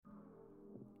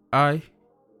I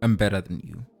am better than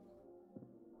you.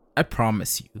 I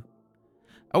promise you.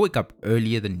 I wake up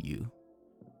earlier than you,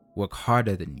 work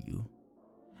harder than you.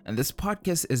 And this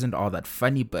podcast isn't all that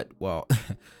funny, but well,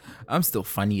 I'm still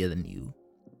funnier than you.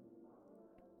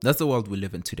 That's the world we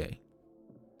live in today.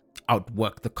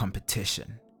 Outwork the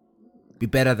competition. Be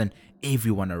better than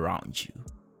everyone around you.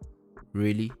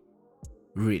 Really?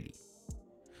 Really?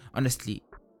 Honestly,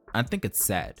 I think it's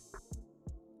sad.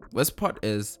 Worst part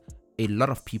is a lot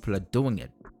of people are doing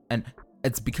it, and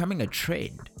it's becoming a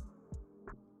trend.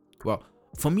 Well,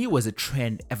 for me, it was a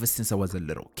trend ever since I was a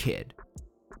little kid.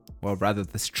 Well, rather,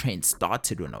 this trend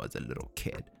started when I was a little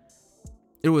kid.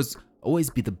 It was always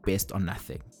be the best or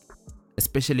nothing,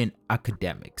 especially in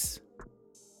academics.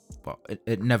 Well,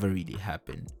 it never really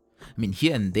happened. I mean,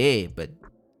 here and there, but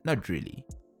not really.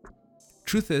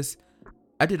 Truth is,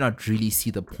 I did not really see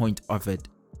the point of it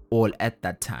all at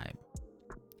that time.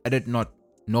 I did not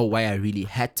know why I really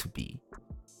had to be.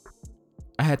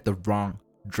 I had the wrong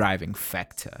driving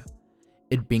factor.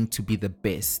 It being to be the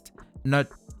best, not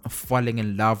falling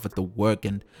in love with the work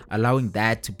and allowing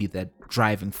that to be the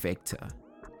driving factor.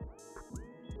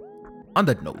 On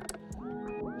that note,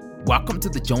 welcome to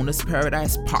the Jonas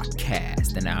Paradise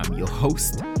podcast, and I'm your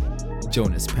host,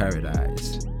 Jonas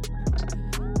Paradise.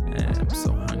 And I'm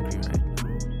so hungry right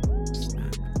now.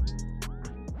 Snap.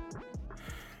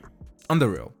 On the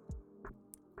real,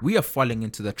 we are falling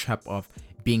into the trap of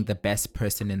being the best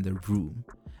person in the room,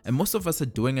 and most of us are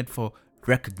doing it for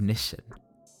recognition.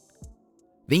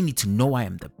 They need to know I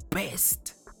am the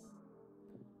best.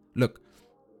 Look,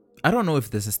 I don't know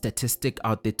if there's a statistic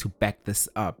out there to back this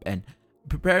up, and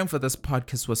preparing for this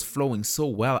podcast was flowing so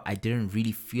well I didn't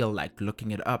really feel like looking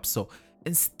it up, so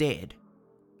instead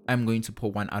I'm going to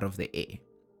pull one out of the air.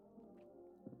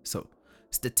 So,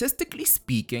 statistically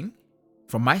speaking,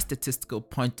 from my statistical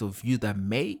point of view that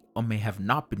may or may have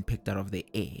not been picked out of the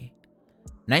air,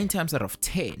 9 times out of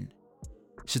 10,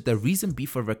 should the reason be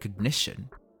for recognition,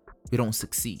 we don't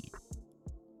succeed.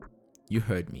 You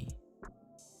heard me.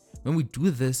 When we do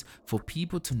this for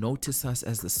people to notice us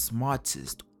as the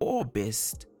smartest or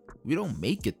best, we don't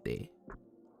make it there.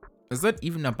 It's not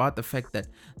even about the fact that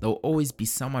there'll always be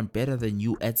someone better than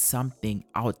you at something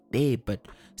out there, but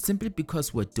simply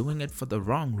because we're doing it for the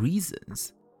wrong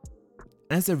reasons.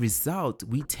 As a result,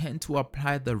 we tend to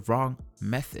apply the wrong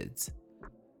methods.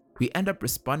 We end up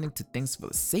responding to things for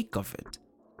the sake of it.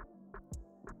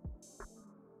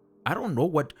 I don't know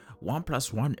what 1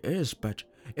 plus 1 is, but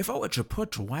if I were to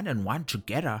put 1 and 1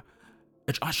 together,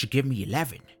 it ought to give me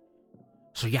 11.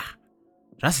 So yeah,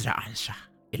 that's the answer.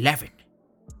 11.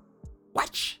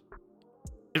 What?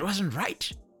 It wasn't right?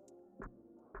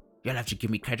 You'll have to give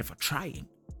me credit for trying.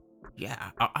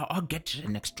 Yeah, I'll get to the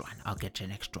next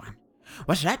one.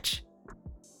 What's that?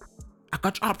 I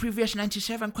got all previous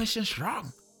 97 questions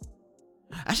wrong.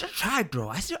 I still tried, bro.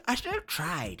 I still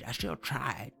tried.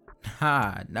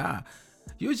 Nah.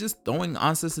 You were just throwing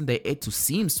answers in the air to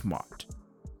seem smart.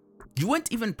 You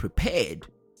weren't even prepared.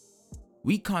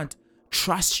 We can't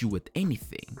trust you with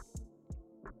anything.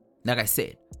 Like I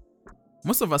said,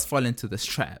 most of us fall into this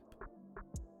trap.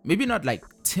 Maybe not like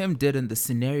Tim did in the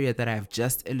scenario that I've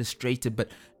just illustrated, but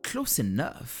close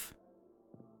enough.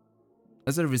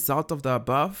 As a result of the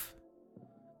above,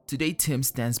 today Tim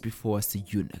stands before us a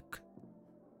eunuch.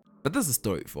 But this is a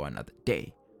story for another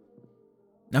day.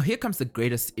 Now here comes the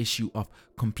greatest issue of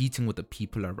competing with the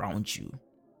people around you.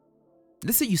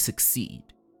 Let's say you succeed.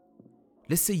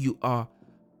 Let's say you are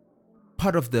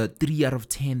part of the 3 out of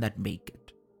 10 that make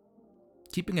it.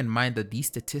 Keeping in mind that these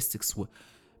statistics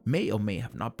may or may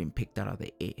have not been picked out of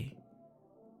the air.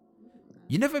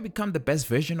 You never become the best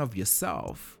version of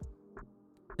yourself.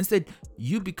 Instead,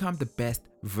 you become the best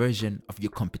version of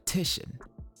your competition.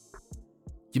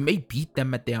 You may beat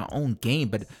them at their own game,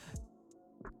 but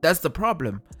that's the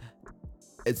problem.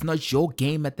 It's not your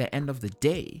game at the end of the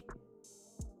day.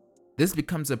 This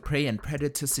becomes a prey and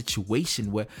predator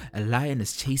situation where a lion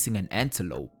is chasing an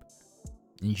antelope.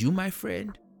 And you, my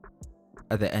friend,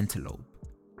 are the antelope.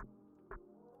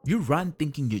 You run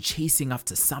thinking you're chasing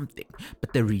after something,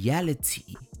 but the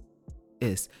reality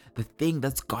is the thing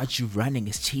that's got you running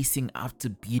is chasing after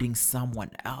beating someone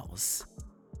else.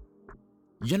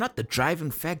 You're not the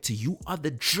driving factor, you are the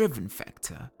driven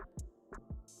factor.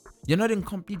 You're not in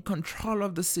complete control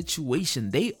of the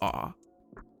situation, they are.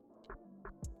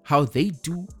 How they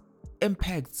do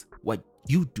impacts what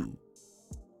you do.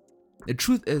 The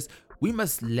truth is, we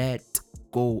must let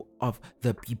go of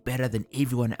the be better than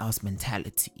everyone else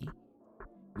mentality.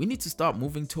 We need to start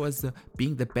moving towards the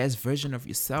being the best version of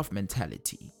yourself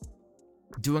mentality.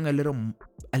 Doing a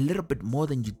little bit more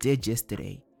than you did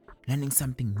yesterday. Learning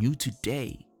something new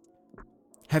today.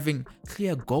 Having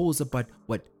clear goals about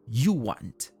what you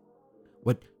want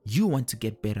to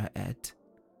get better at.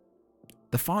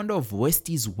 The founder of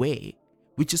Westie's Way,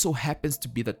 which just so happens to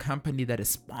be the company that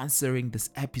is sponsoring this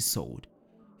episode,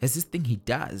 has this thing he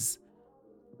does.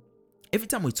 Every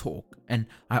time we talk and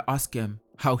I ask him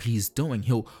how he's doing,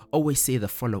 he'll always say the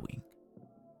following: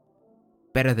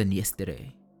 better than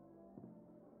yesterday.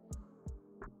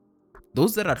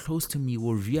 Those that are close to me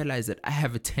will realize that I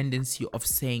have a tendency of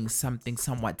saying something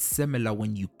somewhat similar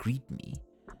when you greet me.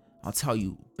 I'll tell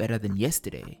you, better than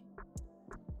yesterday.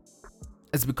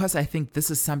 It's because I think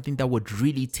this is something that would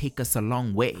really take us a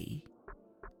long way.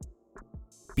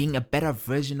 Being a better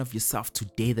version of yourself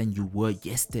today than you were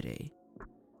yesterday.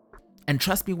 And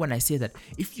trust me when I say that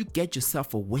if you get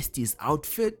yourself a Westie's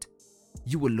outfit,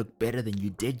 you will look better than you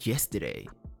did yesterday.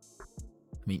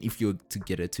 I mean, if you were to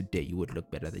get it today, you would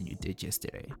look better than you did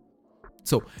yesterday.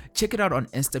 So check it out on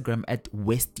Instagram at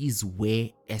Westie's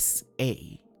Way SA.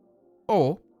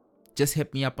 Or just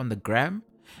hit me up on the gram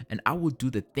and I will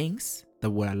do the things that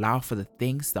will allow for the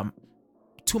things that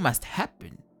two must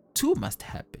happen.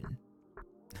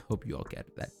 I hope you all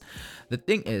get that. The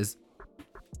thing is,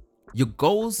 your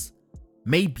goals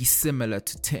may be similar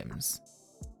to Tim's.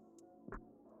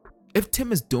 If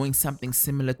Tim is doing something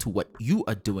similar to what you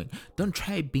are doing, don't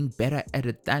try being better at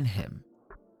it than him.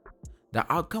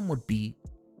 The outcome would be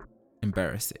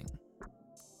embarrassing.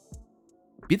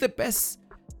 Be the best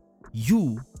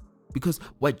you, because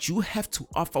what you have to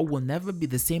offer will never be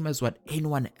the same as what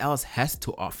anyone else has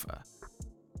to offer.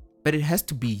 But it has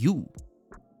to be you,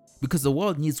 because the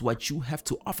world needs what you have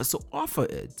to offer, so offer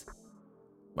it.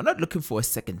 We're not looking for a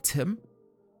second Tim.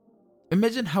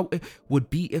 Imagine how it would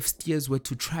be if Steers were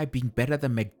to try being better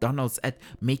than McDonald's at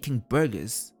making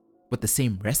burgers with the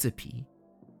same recipe.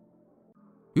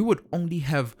 We would only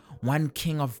have one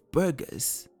king of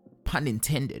burgers, pun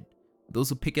intended. Those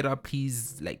who pick it up,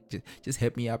 please, just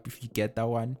hit me up if you get that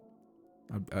one.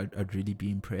 I'd really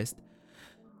be impressed.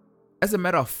 As a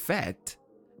matter of fact,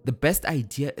 the best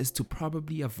idea is to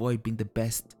probably avoid being the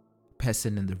best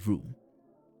person in the room.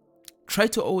 Try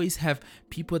to always have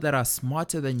people that are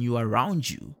smarter than you around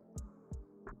you.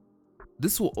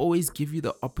 This will always give you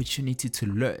the opportunity to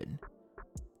learn.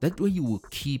 That way you will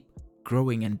keep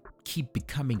growing and keep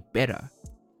becoming better.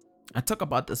 I talk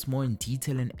about this more in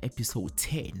detail in episode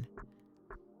 10.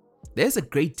 There's a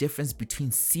great difference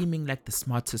between seeming like the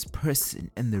smartest person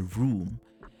in the room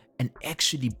and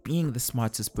actually being the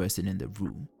smartest person in the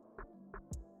room.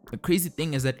 The crazy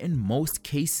thing is that in most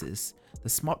cases, the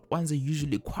smart ones are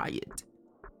usually quiet.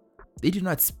 They do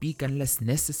not speak unless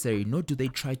necessary, nor do they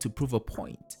try to prove a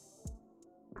point.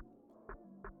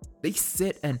 They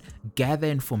sit and gather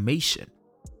information.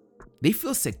 They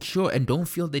feel secure and don't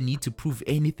feel the need to prove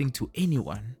anything to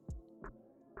anyone.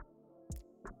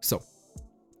 So,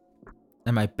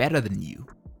 am I better than you?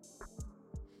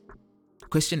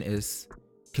 Question is,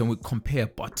 can we compare a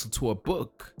bottle to a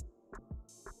book?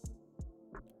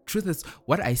 Truth is,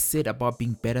 what I said about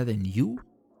being better than you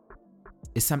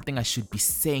is something I should be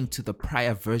saying to the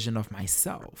prior version of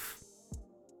myself,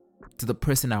 to the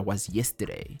person I was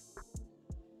yesterday.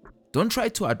 Don't try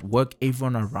to outwork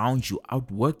everyone around you,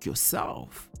 outwork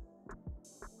yourself.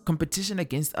 Competition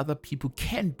against other people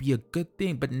can be a good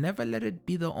thing, but never let it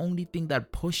be the only thing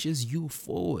that pushes you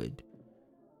forward.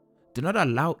 Do not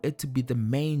allow it to be the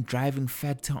main driving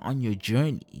factor on your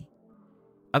journey.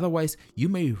 Otherwise, you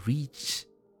may reach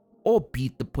or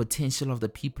beat the potential of the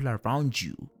people around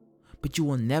you, but you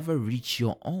will never reach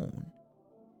your own.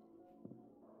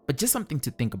 But just something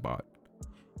to think about.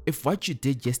 If what you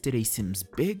did yesterday seems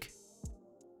big,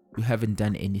 you haven't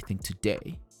done anything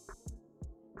today.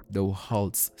 Though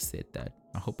Holtz said that.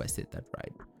 I hope I said that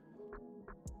right.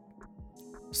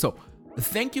 So,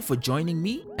 thank you for joining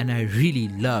me, and I really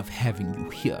love having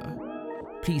you here.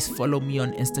 Please follow me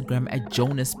on Instagram at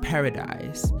Jonas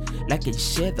Paradise. Like and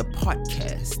share the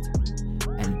podcast.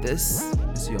 And this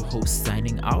is your host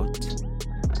signing out.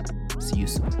 See you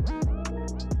soon.